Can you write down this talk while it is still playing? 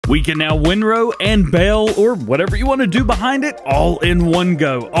We can now windrow and bale, or whatever you want to do behind it, all in one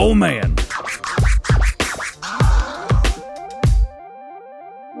go. Oh man.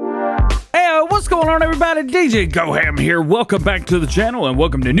 What's going on, everybody? DjGoHam here. Welcome back to the channel and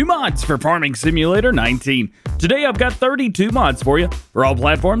welcome to new mods for Farming Simulator 19. Today I've got 32 mods for you. For all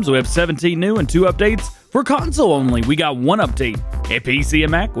platforms, we have 17 new and 2 updates. For console only, we got 1 update. At PC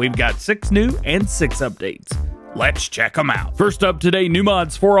and Mac, we've got 6 new and 6 updates. Let's check them out. First up today, new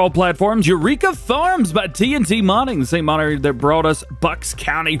mods for all platforms. Eureka Farms by TNT Modding, the same modder that brought us Bucks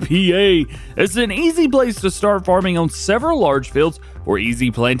County, PA. It's an easy place to start farming on several large fields for easy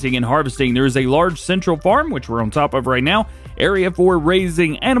planting and harvesting. There is a large central farm, which we're on top of right now, area for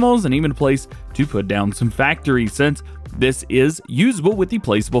raising animals, and even a place to put down some factories, since this is usable with the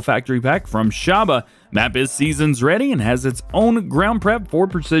placeable factory pack from Shaba. Map is seasons ready and has its own ground prep for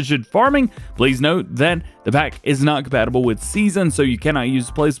precision farming. Please note that the pack is not compatible with seasons, so you cannot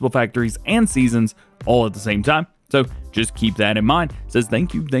use placeable factories and seasons all at the same time. So just keep that in mind. It says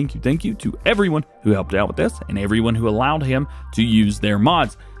thank you to everyone who helped out with this and everyone who allowed him to use their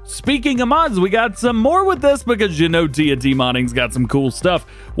mods. Speaking of mods, we got some more with this because you know TNT Modding's got some cool stuff.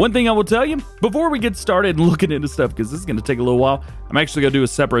 One thing I will tell you, before we get started looking into stuff, because this is going to take a little while, I'm actually going to do a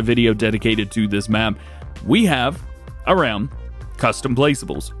separate video dedicated to this map. We have around custom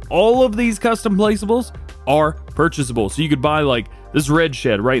placeables. All of these custom placeables are purchasable. So you could buy like this red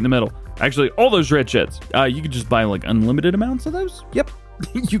shed right in the middle. Actually, all those red sheds. You could just buy like unlimited amounts of those. Yep.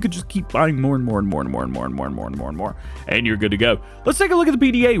 You could just keep buying more and more and more and more and more and more and more and more and more, and you're good to go. Let's take a look at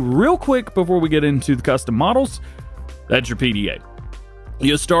the PDA real quick before we get into the custom models. That's your PDA.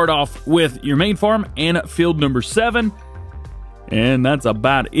 You start off with your main farm and field number 7, and that's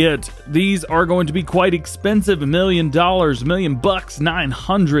about it. These are going to be quite expensive. $1 million, $1 million bucks,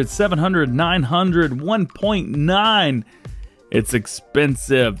 900, 700, 900, 1.9. It's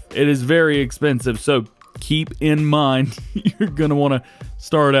expensive. It is very expensive. So keep in mind, you're going to want to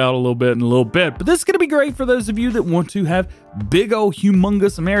start out a little bit in a little bit. But this is going to be great for those of you that want to have big old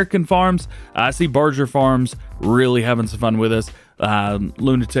humongous American farms. I see Wyther Farms really having some fun with this.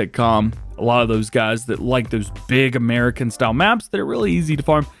 Lunatic Com, a lot of those guys that like those big American style maps that are really easy to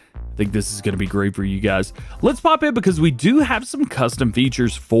farm. I think this is going to be great for you guys. Let's pop in because we do have some custom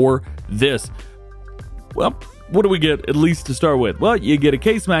features for this. Well, what do we get at least to start with? Well, you get a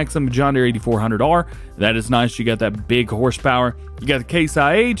Case Maxim John Deere 8400R. That is nice. You got that big horsepower. You got the Case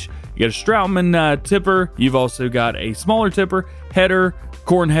IH. You got a Strautmann tipper. You've also got a smaller tipper, header,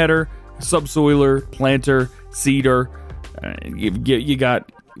 corn header, subsoiler, planter, seeder. You got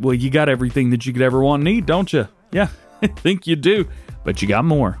everything that you could ever want and need, don't you? Yeah, I think you do. But you got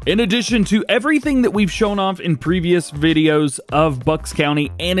more. In addition to everything that we've shown off in previous videos of Bucks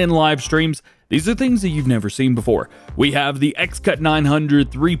County and in live streams, these are things that you've never seen before. We have the X-Cut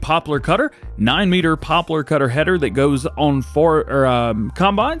 900 3 poplar cutter, 9-meter poplar cutter header that goes on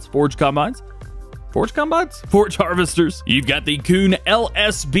combines, forage harvesters. You've got the Kuhn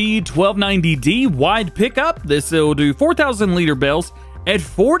LSB 1290D wide pickup. This will do 4,000 liter bales at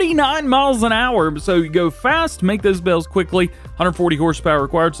 49 miles an hour. So you go fast, make those bales quickly. 140 horsepower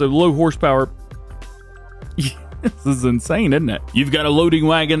required, so low horsepower. This is insane, isn't it? You've got a loading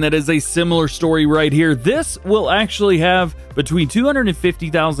wagon that is a similar story right here. This will actually have between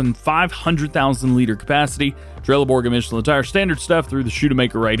 250,000 and 500,000 liter capacity. Trelleborg and Michelin tire, standard stuff through the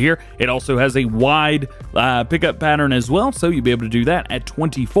Shootmaker right here. It also has a wide pickup pattern as well, so you'll be able to do that at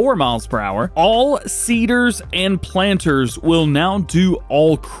 24 miles per hour. All seeders and planters will now do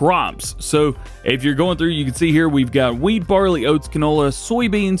all crops. So if you're going through, you can see here we've got wheat, barley, oats, canola,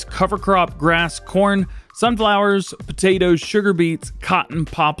 soybeans, cover crop, grass, corn, sunflowers, potatoes, sugar beets, cotton,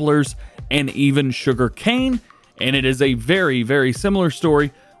 poplars, and even sugar cane. And it is a very, very similar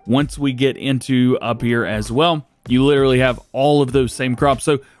story once we get into up here as well. You literally have all of those same crops.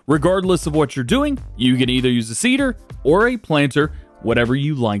 So regardless of what you're doing, you can either use a seeder or a planter, whatever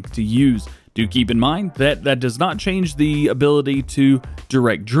you like to use. Do keep in mind that that does not change the ability to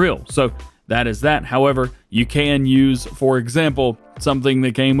direct drill. So that is that. However, you can use, for example, something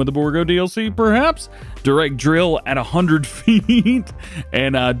that came with the Borgo DLC, perhaps direct drill at 100 feet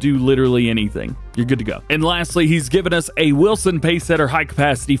and do literally anything. You're good to go. And lastly, he's given us a Wilson pace setter high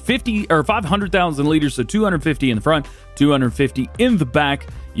capacity 500,000 liters, so 250 in the front, 250 in the back.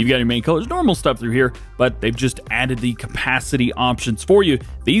 You've got your main colors, normal stuff through here, but they've just added the capacity options for you.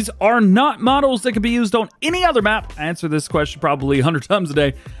 These are not models that can be used on any other map. I answer this question probably 100 times a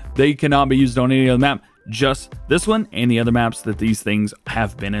day. They cannot be used on any other map, just this one and the other maps that these things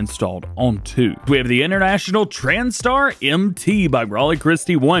have been installed onto. We have the International Transtar MT by Raleigh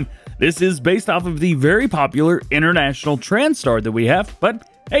Christie 1. This is based off of the very popular International Transtar that we have, but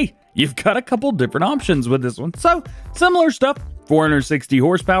hey, you've got a couple different options with this one. So, similar stuff. 460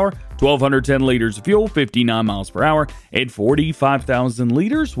 horsepower, 1,210 liters of fuel, 59 miles per hour, and 45,000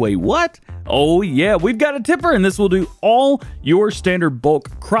 liters. Wait, what? Oh yeah, we've got a tipper, and this will do all your standard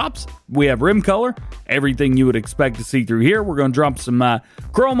bulk crops. We have rim color, everything you would expect to see through here. We're going to drop some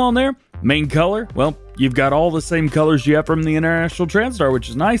chrome on there. Main color, well, you've got all the same colors you have from the International Transtar, which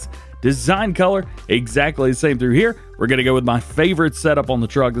is nice. Design color, exactly the same through here. We're going to go with my favorite setup on the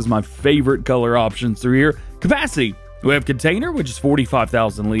truck. This is my favorite color options through here. Capacity. We have container, which is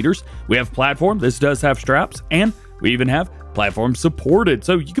 45,000 liters. We have platform. This does have straps, and we even have platform supported.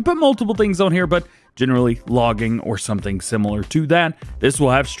 So you can put multiple things on here, but generally logging or something similar to that. This will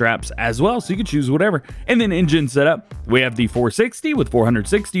have straps as well, so you can choose whatever. And then engine setup. We have the 460 with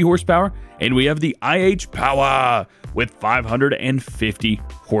 460 horsepower, and we have the IH Power with 550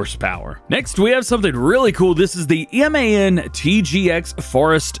 horsepower. Next, we have something really cool. This is the MAN TGX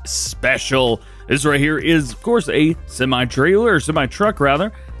Forest Special. This right here is, of course, a semi-trailer, or semi-truck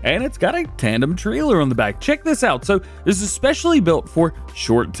rather, and it's got a tandem trailer on the back. Check this out. So this is specially built for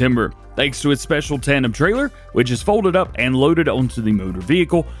short timber. Thanks to its special tandem trailer, which is folded up and loaded onto the motor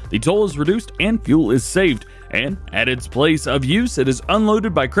vehicle, the toll is reduced and fuel is saved. And at its place of use, it is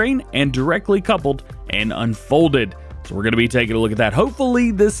unloaded by crane and directly coupled and unfolded. So we're going to be taking a look at that.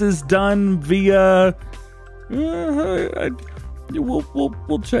 Hopefully this is done via... we'll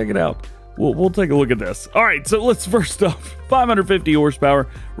check it out. We'll take a look at this. All right, so let's first off, 550 horsepower,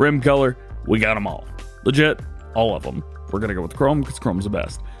 rim color, we got them all. Legit, all of them. We're going to go with chrome because chrome's the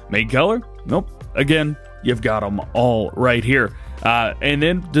best. Main color, nope. Again, you've got them all right here. And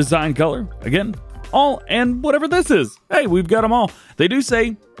then design color, again, all, and whatever this is. Hey, we've got them all. They do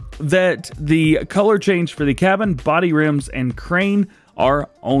say that the color change for the cabin, body rims, and crane are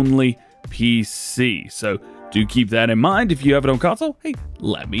only PC. So do keep that in mind. If you have it on console, hey,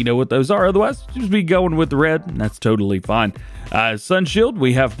 let me know what those are. Otherwise, just be going with the red, and that's totally fine. Sun shield,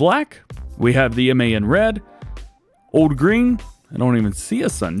 we have black. We have the MAN red. Old green, I don't even see a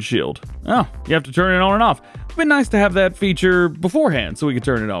sun shield. Oh, you have to turn it on and off. It'd been nice to have that feature beforehand so we could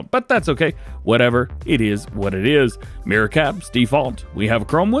turn it on, but that's okay. Whatever, it is what it is. Mirror caps, default. We have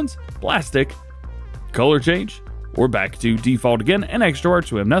chrome ones, plastic, color change, we're back to default again, and extra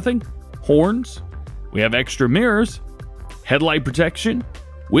arch, we have nothing. Horns, we have extra mirrors, headlight protection,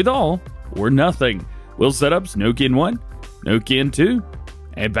 with all or nothing. Wheel setups, Nokian 1, Nokian 2,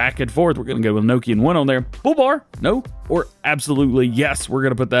 and back and forth. We're going to go with Nokian 1 on there. Bull bar, no, or absolutely yes, we're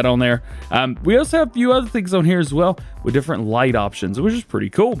going to put that on there. We also have a few other things on here as well with different light options, which is pretty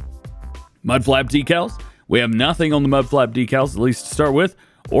cool. Mud flap decals, we have nothing on the mud flap decals, at least to start with.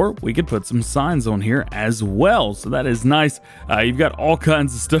 Or we could put some signs on here as well. So that is nice. You've got all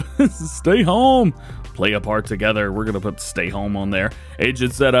kinds of stuff. Stay home. Play a part together. We're going to put stay home on there.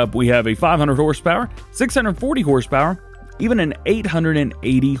 Engine setup. We have a 500 horsepower, 640 horsepower, even an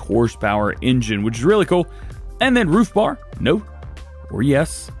 880 horsepower engine, which is really cool. And then roof bar. No. Or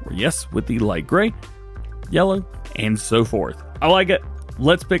yes with the light gray, yellow, and so forth. I like it.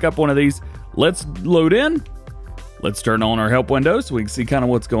 Let's pick up one of these. Let's load in. Let's turn on our help window so we can see kind of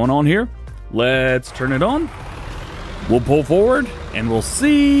what's going on here. Let's turn it on. We'll pull forward and we'll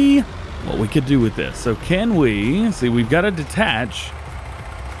see what we could do with this. So can we, see, we've got to detach.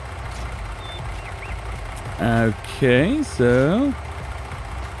 Okay, so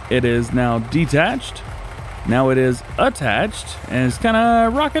it is now detached. Now it is attached and it's kind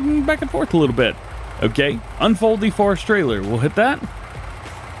of rocking back and forth a little bit. Okay, unfold the forest trailer. We'll hit that.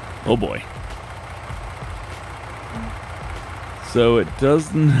 Oh boy. So it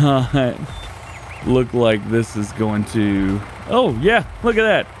does not look like this is going to... Oh, yeah, look at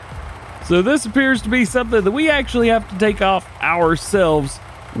that. So this appears to be something that we actually have to take off ourselves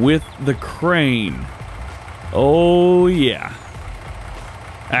with the crane. Oh, yeah.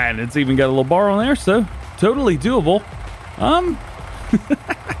 And it's even got a little bar on there, so totally doable.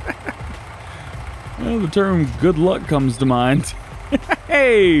 Well, the term good luck comes to mind.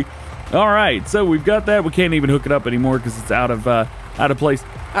 Hey! All right, so we've got that. We can't even hook it up anymore because it's out of place.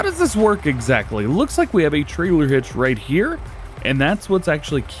 How does this work exactly? It looks like we have a trailer hitch right here, and that's what's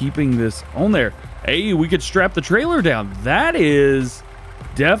actually keeping this on there. Hey, we could strap the trailer down. That is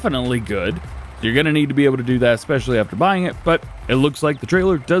definitely good. You're going to need to be able to do that, especially after buying it, but it looks like the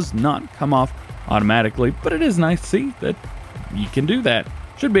trailer does not come off automatically, but it is nice to see that you can do that.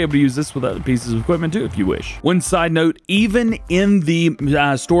 Should be able to use this with other pieces of equipment too if you wish. One side note, even in the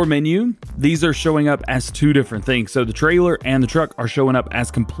store menu, these are showing up as two different things. So the trailer and the truck are showing up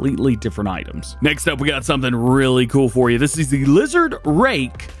as completely different items. Next up, we got something really cool for you. This is the Lizard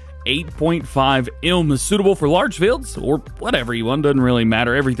Rake 8.5 ILM is suitable for large fields or whatever you want. Doesn't really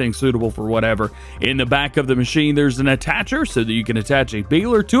matter. Everything's suitable for whatever. In the back of the machine, there's an attacher so that you can attach a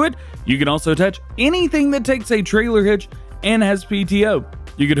baler to it. You can also attach anything that takes a trailer hitch and has PTO.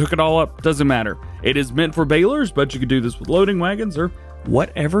 You can hook it all up. Doesn't matter. It is meant for balers, but you can do this with loading wagons or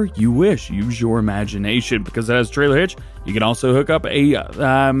whatever you wish. Use your imagination. Because it has a trailer hitch, you can also hook up a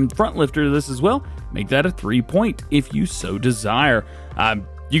front lifter to this as well. Make that a 3-point if you so desire.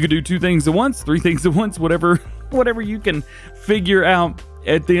 You can do 2 things at once, 3 things at once, whatever you can figure out.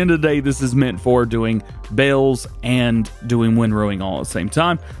 At the end of the day, this is meant for doing bales and doing windrowing all at the same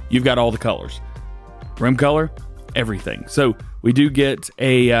time. You've got all the colors. Rim color, everything. So we do get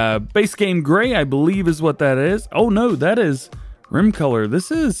a base game gray, I believe is what that is. Oh no, that is rim color.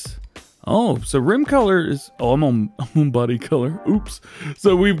 This is... Oh, so rim color is... Oh, I'm on body color. Oops.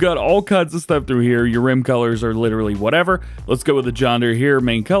 So we've got all kinds of stuff through here. Your rim colors are literally whatever. Let's go with the John Deere here,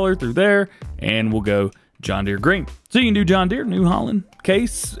 main color through there, and we'll go John Deere green. So you can do John Deere, New Holland,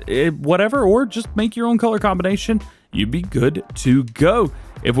 Case, whatever, or just make your own color combination. You'd be good to go.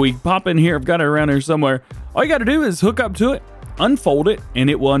 If we pop in here, I've got it around here somewhere. All you got to do is hook up to it, unfold it, and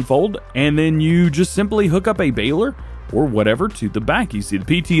it will unfold, and then you just simply hook up a baler or whatever to the back. You see the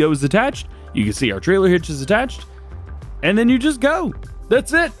PTO is attached. You can see our trailer hitch is attached. And then you just go.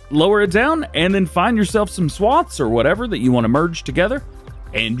 That's it. Lower it down and then find yourself some swaths or whatever that you want to merge together.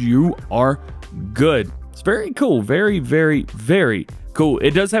 And you are good. It's very cool. Very, very, very cool.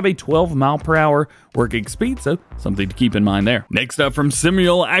 It does have a 12-mile-per-hour working speed, so something to keep in mind there. Next up from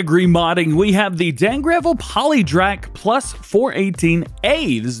Simul Agri Modding, we have the Dangreville Polydrack Plus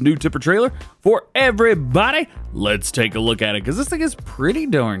 418A. This is a new tipper trailer for everybody. Let's take a look at it because this thing is pretty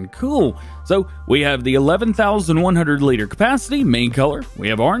darn cool. So we have the 11,100 liter capacity, main color. We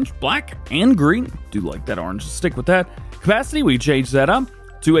have orange, black, and green. Do like that orange, stick with that. Capacity, we changed that up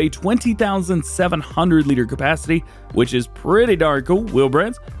to a 20,700 liter capacity, which is pretty darn cool. Wheel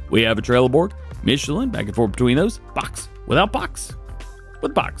brands, we have a trailer board, Michelin, back and forth between those. Box, without box,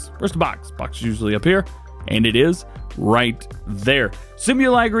 with box. Where's the box? Box is usually up here, and it is right there.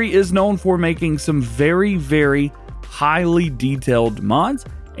 Simul Agri is known for making some very, very highly detailed mods,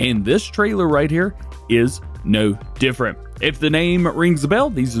 and this trailer right here is no different. If the name rings a bell,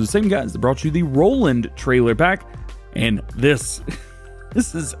 these are the same guys that brought you the Roland trailer pack, and this...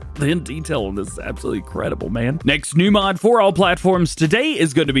 This is the detail on this is absolutely incredible, man. Next new mod for all platforms today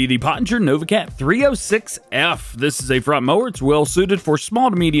is going to be the Pöttinger NOVACAT 306F. This is a front mower. It's well suited for small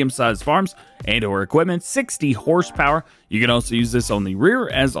to medium-sized farms and or equipment, 60 horsepower. You can also use this on the rear,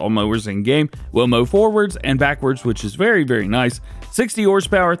 as all mowers in game will mow forwards and backwards, which is very, very nice. 60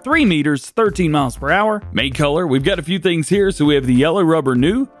 horsepower, 3 meters, 13 miles per hour. Main color, we've got a few things here. So we have the yellow rubber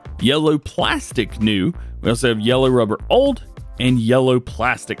new, yellow plastic new. We also have yellow rubber old, and yellow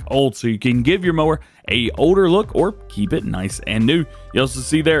plastic old, so you can give your mower a older look or keep it nice and new. You also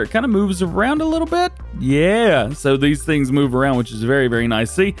see there it kind of moves around a little bit. Yeah, so these things move around, which is very, very nice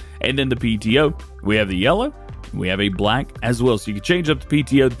to see. And then the PTO, we have the yellow, we have a black as well, so you can change up the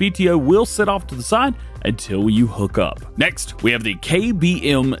PTO. The PTO will sit off to the side until you hook up. Next, we have the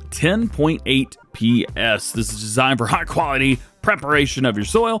KBM 10.8 PS. This is designed for high quality preparation of your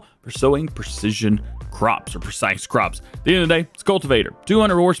soil for sowing precision crops or precise crops. At the end of the day, it's a cultivator.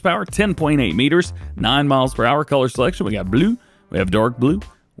 200 horsepower, 10.8 meters, 9 miles per hour. Color selection, we got blue, we have dark blue,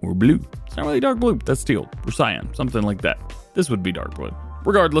 or blue. It's not really dark blue, but that's teal or cyan, something like that. This would be dark blue.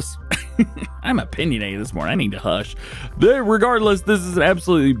 Regardless, I'm opinionated this morning. I need to hush. Regardless, this is an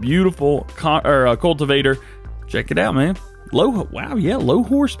absolutely beautiful cultivator. Check it out, man. Wow, yeah, low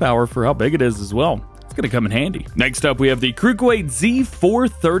horsepower for how big it is as well. It's going to come in handy. Next up, we have the Krukowiak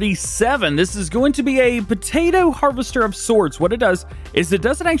Z437. This is going to be a potato harvester of sorts. What it does is it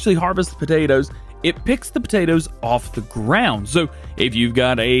doesn't actually harvest the potatoes. It picks the potatoes off the ground. So if you've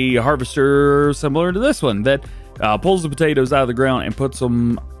got a harvester similar to this one that pulls the potatoes out of the ground and puts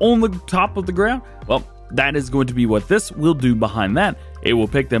them on the top of the ground, well, that is going to be what this will do behind that. It will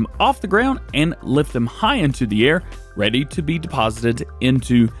pick them off the ground and lift them high into the air, ready to be deposited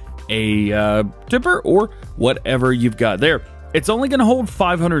into a tipper or whatever you've got there. It's only going to hold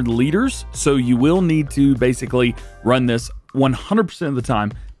 500 liters, so you will need to basically run this 100% of the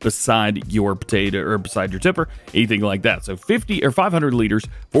time beside your potato or beside your tipper, anything like that. So 50 or 500 liters,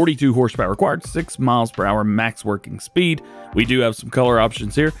 42 horsepower required, 6 miles per hour max working speed. We do have some color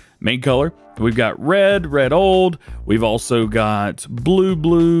options here. Main color, we've got red old. We've also got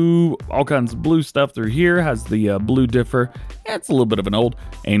blue, all kinds of blue stuff through here. Has the blue differ. Yeah, it's a little bit of an old.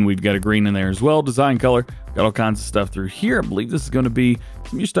 And we've got a green in there as well. Design color, got all kinds of stuff through here. I believe this is going to be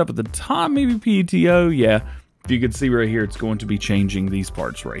some new stuff at the top, maybe PTO. Yeah, you can see right here, it's going to be changing these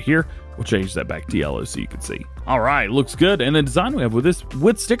parts right here. We'll change that back to yellow so you can see. All right, looks good. And the design we have with this,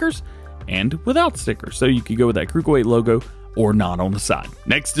 with stickers and without stickers. So you can go with that Krukowiak logo or not on the side.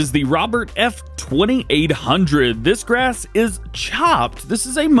 Next is the Robert F2800. This grass is chopped. This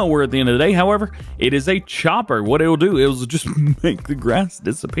is a mower at the end of the day. However, it is a chopper. What it will do is just make the grass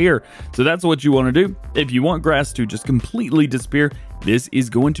disappear. So that's what you want to do. If you want grass to just completely disappear, this is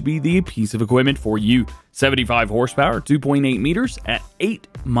going to be the piece of equipment for you. 75 horsepower, 2.8 meters at 8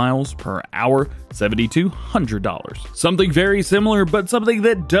 miles per hour, $7,200. Something very similar, but something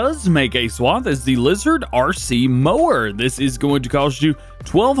that does make a swath is the Lizard RC Mower. This is going to cost you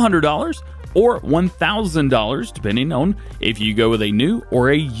 $1,200 or $1,000, depending on if you go with a new or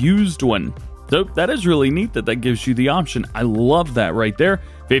a used one. So that is really neat that gives you the option. I love that right there.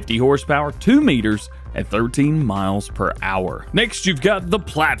 50 horsepower, 2 meters at 13 miles per hour. Next, you've got the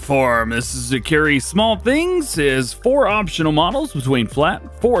platform. This is to carry small things. It has 4 optional models between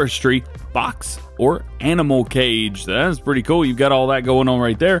flat, forestry, box, or animal cage. That's pretty cool. You've got all that going on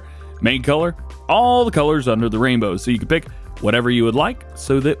right there. Main color, all the colors under the rainbow. So you can pick whatever you would like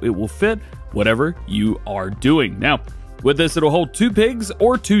so that it will fit whatever you are doing. Now, with this, it'll hold 2 pigs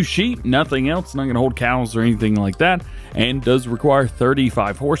or 2 sheep, nothing else. Not going to hold cows or anything like that, and does require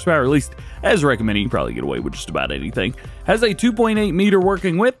 35 horsepower, at least as recommended. You can probably get away with just about anything. Has a 2.8 meter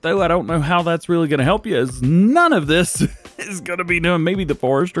working width, though I don't know how that's really going to help you, as none of this is going to be doing. Maybe the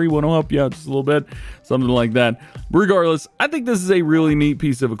forestry one will help you out just a little bit, something like that. Regardless, I think this is a really neat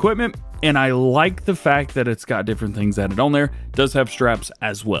piece of equipment, and I like the fact that it's got different things added on there. It does have straps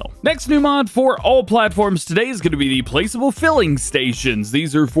as well. Next new mod for all platforms today is going to be the placeable filling stations.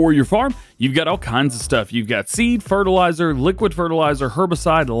 These are for your farm. You've got all kinds of stuff. You've got seed, fertilizer, liquid fertilizer,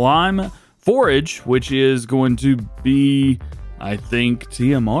 herbicide, lime, forage, which is going to be, I think,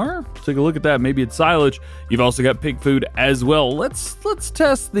 TMR. Take a look at that. Maybe it's silage. You've also got pig food as well. Let's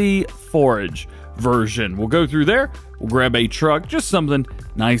test the forage version. We'll go through there. We'll grab a truck, just something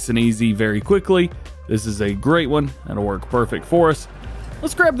nice and easy very quickly. This is a great one. That'll work perfect for us.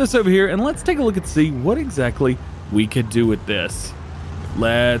 Let's grab this over here and let's take a look and see what exactly we could do with this.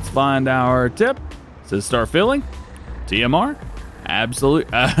 Let's find our tip. It says start filling. TMR.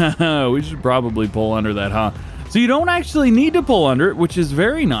 Absolutely. We should probably pull under that, huh? So you don't actually need to pull under it, which is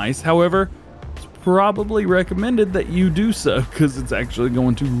very nice. However, it's probably recommended that you do so because it's actually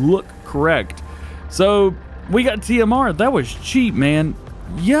going to look correct. So we got TMR. That was cheap, man.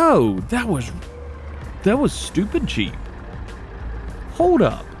 Yo, that was stupid cheap. Hold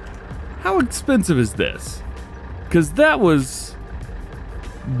up. How expensive is this? Because that was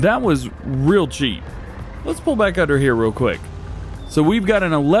real cheap. Let's pull back under here real quick. So we've got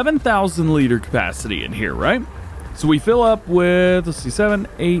an 11,000 liter capacity in here, right? So we fill up with, let's see, 7,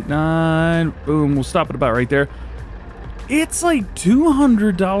 8, 9, boom, we'll stop it about right there. It's like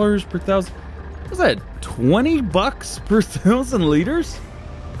 $200 per thousand. What's that, 20 bucks per 1,000 liters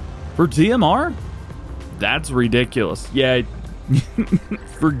for TMR? That's ridiculous. Yeah,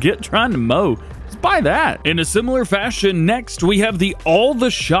 forget trying to mow. Just buy that. In a similar fashion, next we have the All the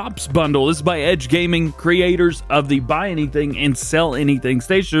Shops bundle. This is by Edge Gaming, creators of the Buy Anything and Sell Anything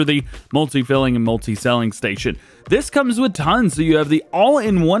station, or the multi-filling and multi-selling station. This comes with tons, so you have the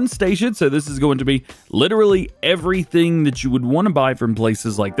all-in-one station, so this is going to be literally everything that you would want to buy from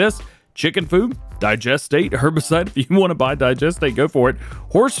places like this. Chicken food, digestate, herbicide, if you want to buy digestate, go for it.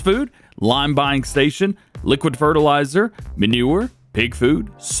 Horse food, lime buying station, liquid fertilizer, manure, pig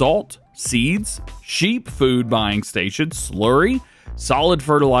food, salt, seeds, sheep food buying station, slurry, solid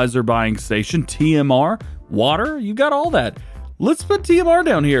fertilizer buying station, TMR, water, you got all that. Let's put TMR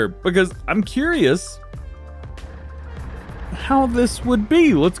down here because I'm curious how this would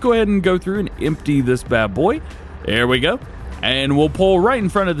be. Let's go ahead and go through and empty this bad boy. There we go. And we'll pull right in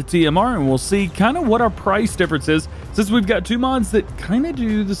front of the TMR and we'll see kind of what our price difference is. Since we've got 2 mods that kind of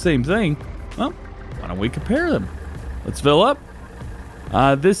do the same thing, well, why don't we compare them? Let's fill up.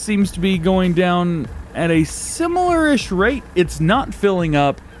 This seems to be going down at a similar-ish rate. It's not filling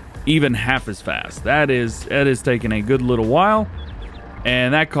up even half as fast. That is taking a good little while.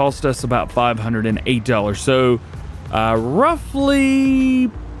 And that cost us about $508. So roughly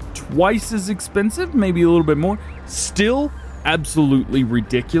twice as expensive, maybe a little bit more. Still absolutely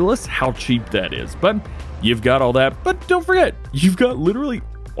ridiculous how cheap that is. But you've got all that. But don't forget, you've got literally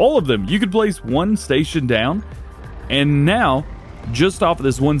all of them. You could place one station down, and now just off of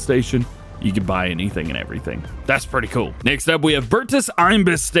this one station, you can buy anything and everything. That's pretty cool. Next up, we have Berta's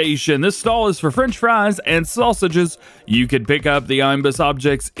Imbiss Station. This stall is for French fries and sausages. You can pick up the Imbiss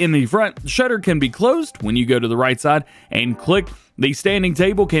objects in the front. The shutter can be closed when you go to the right side and click. The standing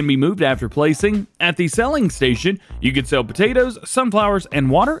table can be moved after placing. At the selling station, you can sell potatoes, sunflowers, and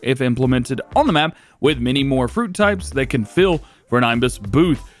water if implemented on the map, with many more fruit types that can fill for an Imbiss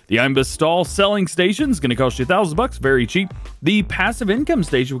booth. The Imbiss stall selling station is going to cost you $1,000, very cheap. The passive income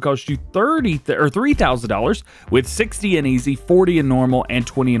station will cost you $3,000 with 60 in easy, 40 in normal, and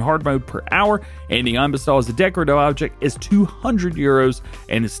 20 in hard mode per hour. And the Imbiss stall as a decorative object is 200 euros,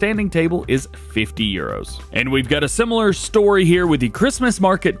 and the standing table is 50 euros. And we've got a similar story here with the Christmas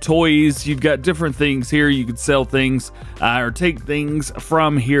market toys. You've got different things here. You can sell things or take things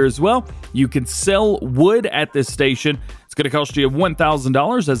from here as well. You can sell wood at this station. It's going to cost you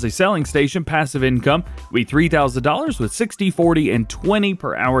 $1,000 as a selling station. Passive income will be $3,000 with 60, 40, and 20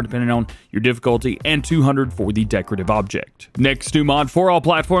 per hour depending on your difficulty, and 200 for the decorative object. Next new mod for all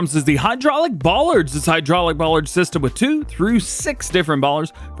platforms is the hydraulic bollards. This hydraulic bollard system with 2 through 6 different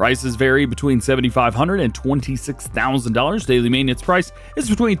bollards. Prices vary between $7,500 and $26,000. Daily maintenance price is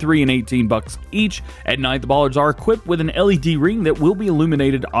between $3 and $18 each. At night, the bollards are equipped with an LED ring that will be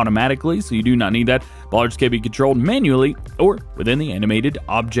illuminated automatically, so you do not need that. Bollards can be controlled manually or within the animated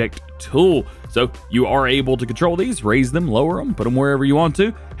object tool. So you are able to control these, raise them, lower them, put them wherever you want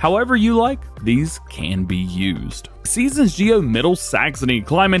to. However you like, these can be used. Seasons Geo Middle Saxony.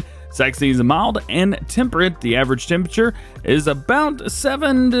 Climate: Saxony is mild and temperate. The average temperature is about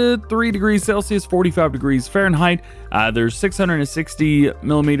 7 to 3 degrees Celsius, 45 degrees Fahrenheit. There's 660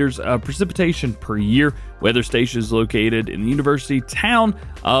 millimeters of precipitation per year. Weather station is located in the university town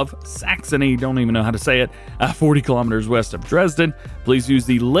of Saxony. Don't even know how to say it. 40 kilometers west of Dresden. Please use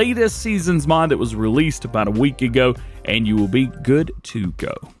the latest seasons mod that was released about a week ago, and you will be good to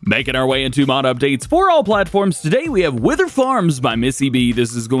go. Making our way into mod updates for all platforms. Today we have Wyther Farms by Missy B.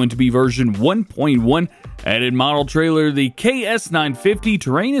 This is going to be version 1.1. Added model trailer, the KS950.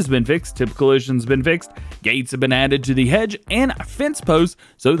 Terrain has been fixed, tip collision's been fixed, gates have been added to the hedge, and fence posts,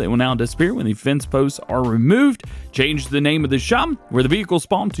 so they will now disappear when the fence posts are removed. Changed the name of the shop where the vehicle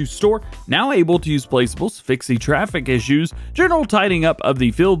spawned to store. Now able to use placeables, fix the traffic issues, general tidying up of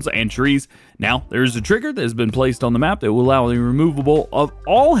the fields and trees. Now there's a trigger that has been placed on the map that will allow the removable of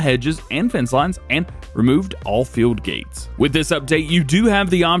all hedges and fence lines, and removed all field gates. With this update, you do have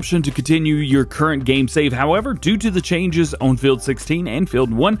the option to continue your current game save. However, due to the changes on Field 16 and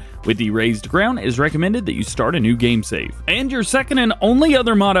Field 1 with the raised ground, it is recommended that you start a new game save. And your second and only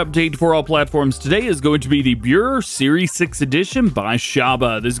other mod update for all platforms today is going to be the Buehrer Serie 6 Edition by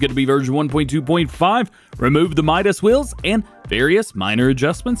Shaba. This is going to be version 1.2.5. Remove the Midas wheels, and various minor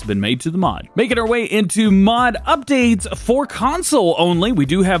adjustments have been made to the mod. Making our way into mod updates for console only. We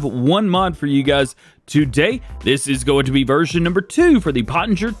do have one mod for you guys today. This is going to be version number 2 for the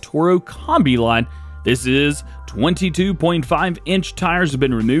Pottinger Torro Combiline. This is 22.5-inch tires have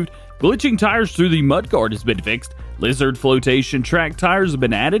been removed. Glitching tires through the mudguard has been fixed. Lizard flotation track tires have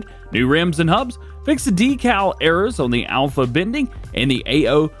been added. New rims and hubs. Fix the decal errors on the alpha bending and the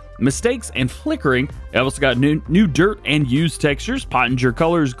AO mistakes and flickering. I've also got new dirt and used textures. Pottinger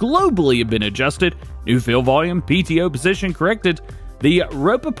colors globally have been adjusted. New fill volume, PTO position corrected. The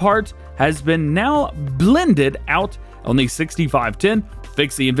rope part has been now blended out on the 6510.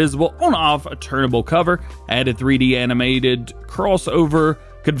 Fix the invisible on-off turnable cover. Added 3D animated crossover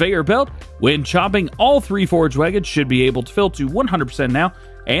conveyor belt. When chopping, all 3 forage wagons should be able to fill to 100% now.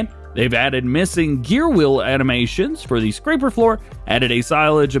 And they've added missing gear wheel animations for the scraper floor, added a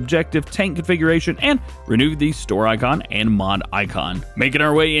silage objective tank configuration, and renewed the store icon and mod icon. Making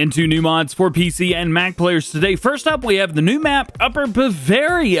our way into new mods for PC and Mac players today. First up, we have the new map, Upper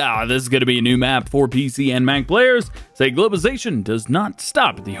Bavaria. This is going to be a new map for PC and Mac players. Say globalization does not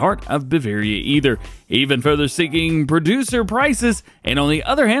stop at the heart of Bavaria either. Even further seeking producer prices, and on the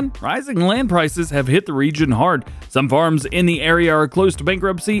other hand, rising land prices have hit the region hard. Some farms in the area are close to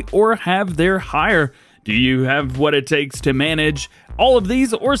bankruptcy or have their hire. Do you have what it takes to manage all of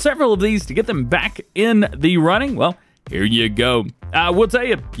these or several of these to get them back in the running? Well, here you go. We'll tell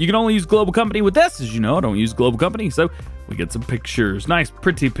you, you can only use Global Company with this. As you know, I don't use Global Company, so we get some pictures, nice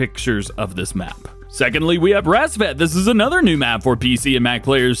pretty pictures of this map. Secondly, we have Rassvet. This is another new map for PC and Mac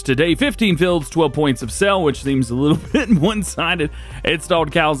players today. 15 fields, 12 points of sale, which seems a little bit one-sided. Installed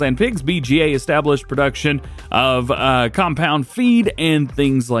cows and pigs. BGA established production of compound feed and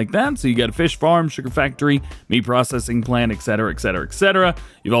things like that. So you got a fish farm, sugar factory, meat processing plant, etc., etc., etc.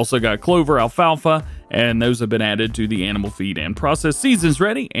 You've also got clover, alfalfa, and those have been added to the animal feed and process seasons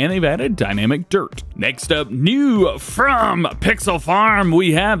ready, and they've added dynamic dirt. Next up, new from Pixel Farm,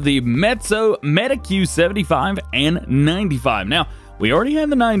 we have the Metsjö MetaQ 75 and 95. Now, we already have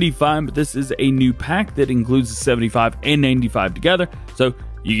the 95, but this is a new pack that includes the 75 and 95 together, so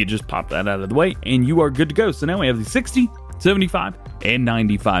you can just pop that out of the way, and you are good to go. So now we have the 60, 75, and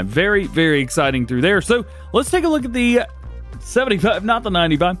 95. Very, very exciting through there. So let's take a look at the 75, not the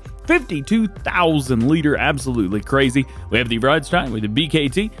 95. 52,000 liter, absolutely crazy. We have the Ride with the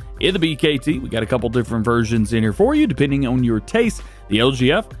BKT. In the BKT, we got a couple different versions in here for you, depending on your taste. The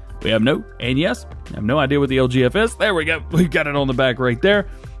LGF, we have no and yes. I have no idea what the LGF is. There we go. We've got it on the back right there.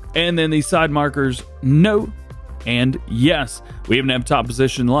 And then the side markers, no and yes. We even have top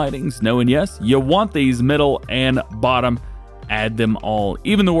position lightings, no and yes. You want these middle and bottom, add them all.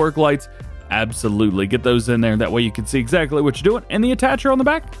 Even the work lights, absolutely. Get those in there. That way you can see exactly what you're doing. And the attacher on the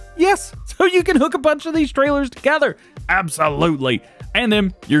back, yes. So you can hook a bunch of these trailers together. Absolutely. And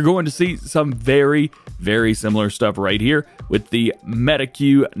then you're going to see some very, very similar stuff right here with the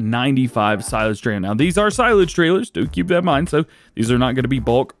MetaQ 95 silage trailer. Now, these are silage trailers. Do keep that in mind. So these are not going to be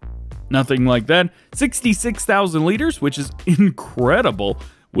bulk, nothing like that. 66,000 liters, which is incredible.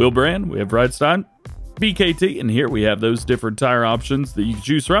 Wheel brand, we have Ride BKT, and here we have those different tire options that you can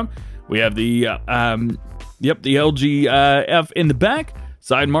choose from. We have the, the LGF in the back.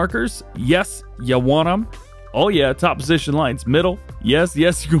 Side markers, yes, you want them. Oh yeah, top position lights, middle, yes,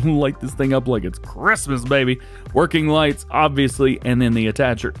 yes, you're gonna light this thing up like it's Christmas, baby. Working lights, obviously, and then the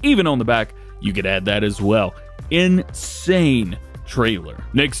attacher, even on the back, you could add that as well. Insane trailer.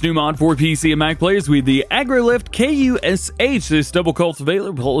 Next new mod for PC and Mac players with the Agro-Lift KUSH. This double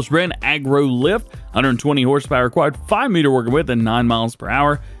cultivator, Polish brand Agro-Lift, 120 horsepower required, 5 meter working width, and 9 miles per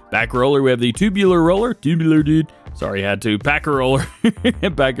hour. Back roller, we have the tubular roller, sorry, had to, packer roller,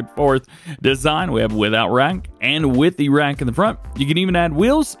 back and forth design. We have without rack and with the rack in the front. You can even add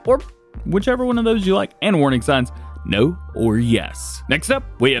wheels or whichever one of those you like, and warning signs, no or yes. Next up,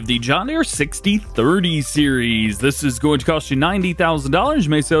 we have the John Deere 6030 series. This is going to cost you $90,000. You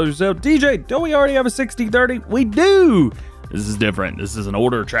may say to yourself, DJ, don't we already have a 6030? We do. This is different. This is an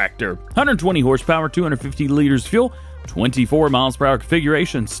older tractor. 120 horsepower, 250 liters fuel, 24 miles per hour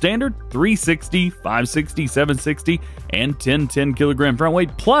configuration, standard 360, 560, 760, and 10 kilogram front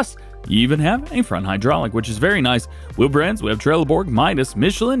weight. Plus, you even have a front hydraulic, which is very nice. Wheel brands, we have Trelleborg, Midas,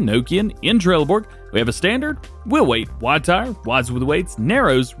 Michelin, Nokian, in Trelleborg. We have a standard, wheel weight, wide tire, wides with weights,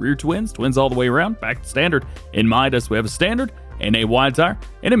 narrows, rear twins all the way around, back to standard. In Midas, we have a standard and a wide tire.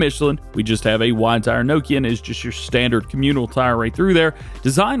 And in Michelin, we just have a wide tire. Nokian is just your standard communal tire right through there.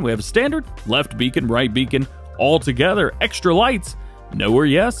 Design, we have a standard, left beacon, right beacon, all together. Extra lights, no or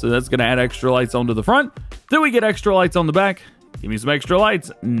yes, so that's going to add extra lights onto the front. Then we get extra lights on the back. Give me some extra lights,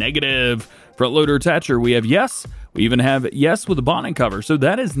 negative. Front loader attacher, we have yes. We even have yes with a bonnet cover, so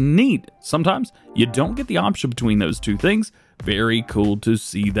that is neat. Sometimes you don't get the option between those two things. Very cool to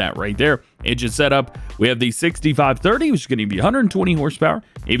see that right there. Engine setup, we have the 6530, which is going to be 120 horsepower.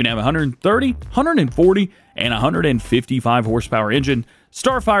 Even have 130, 140, and 155 horsepower engine.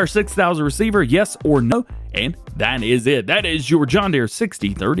 Starfire 6000 receiver, yes or no, and that is it. That is your John Deere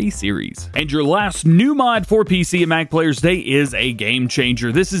 6030 series. And your last new mod for PC and Mac players today is a game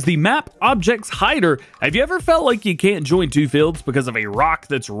changer. This is the Map Objects Hider. Have you ever felt like you can't join two fields because of a rock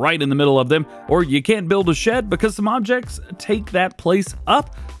that's right in the middle of them, or you can't build a shed because some objects take that place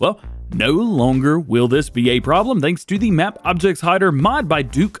up? Well, no longer will this be a problem thanks to the Map Objects Hider mod by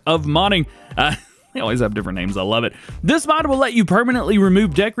Duke of Modding. They always have different names. I love it. This mod will let you permanently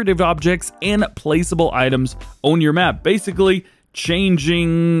remove decorative objects and placeable items on your map, basically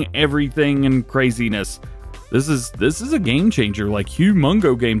changing everything and craziness. This is a game changer, like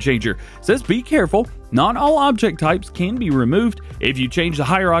humongo game changer. It says be careful. Not all object types can be removed. If you change the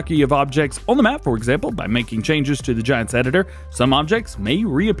hierarchy of objects on the map, for example, by making changes to the Giants editor, some objects may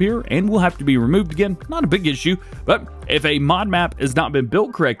reappear and will have to be removed again. Not a big issue, but if a mod map has not been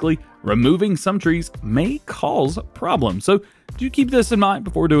built correctly, removing some trees may cause problems. So do keep this in mind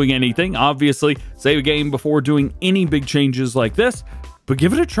before doing anything. Obviously, save a game before doing any big changes like this, but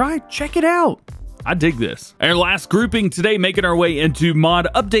give it a try. Check it out. I dig this. Our last grouping today, making our way into mod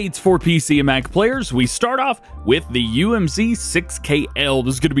updates for PC and Mac players. We start off with the UMC 6KL.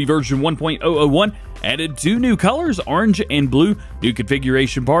 This is going to be version 1.001. Added 2 new colors, orange and blue. New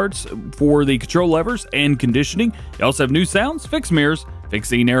configuration parts for the control levers and conditioning. You also have new sounds, fixed mirrors,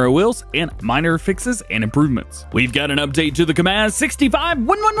 fixing narrow wheels, and minor fixes and improvements. We've got an update to the Kamaz 65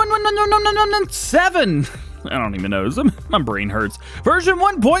 11117. I don't even know. My brain hurts. Version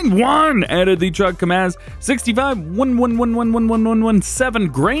 1.1 added the truck Kamaz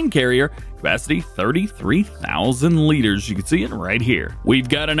 6511111117 grain carrier. Capacity 33,000 liters. You can see it right here. We've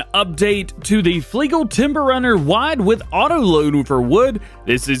got an update to the Fliegl Timber Runner wide with Autoload for wood.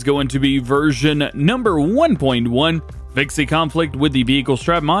 This is going to be version number 1.1. Fix a conflict with the vehicle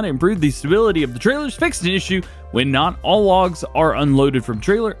strap mod, improve the stability of the trailers, fix an issue when not all logs are unloaded from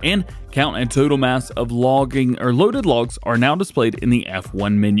trailer, and count and total mass of logging or loaded logs are now displayed in the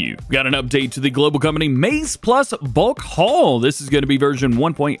F1 menu. We got an update to the global company MaizePlus BulkHall. This is going to be version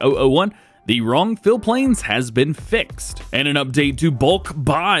 1.001. The wrong fill planes has been fixed. And an update to bulk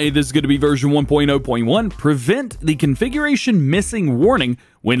buy. This is going to be version 1.0.1. Prevent the configuration missing warning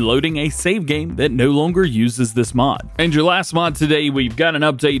when loading a save game that no longer uses this mod. And your last mod today, we've got an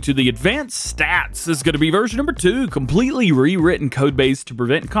update to the advanced stats. This is going to be version number 2. Completely rewritten codebase to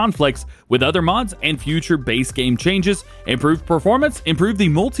prevent conflicts with other mods and future base game changes. Improve performance, improve the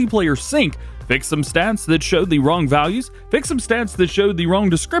multiplayer sync, fix some stats that showed the wrong values, fix some stats that showed the wrong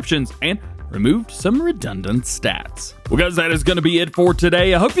descriptions, and removed some redundant stats. Well guys, that is going to be it for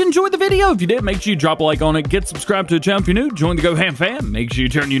today. I hope you enjoyed the video. If you did, make sure you drop a like on it, get subscribed to the channel if you're new, join the DjGoHam fam, make sure you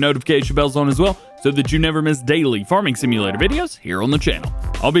turn your notification bells on as well so that you never miss daily farming simulator videos here on the channel.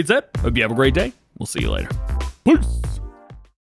 All being said, hope you have a great day. We'll see you later. Peace.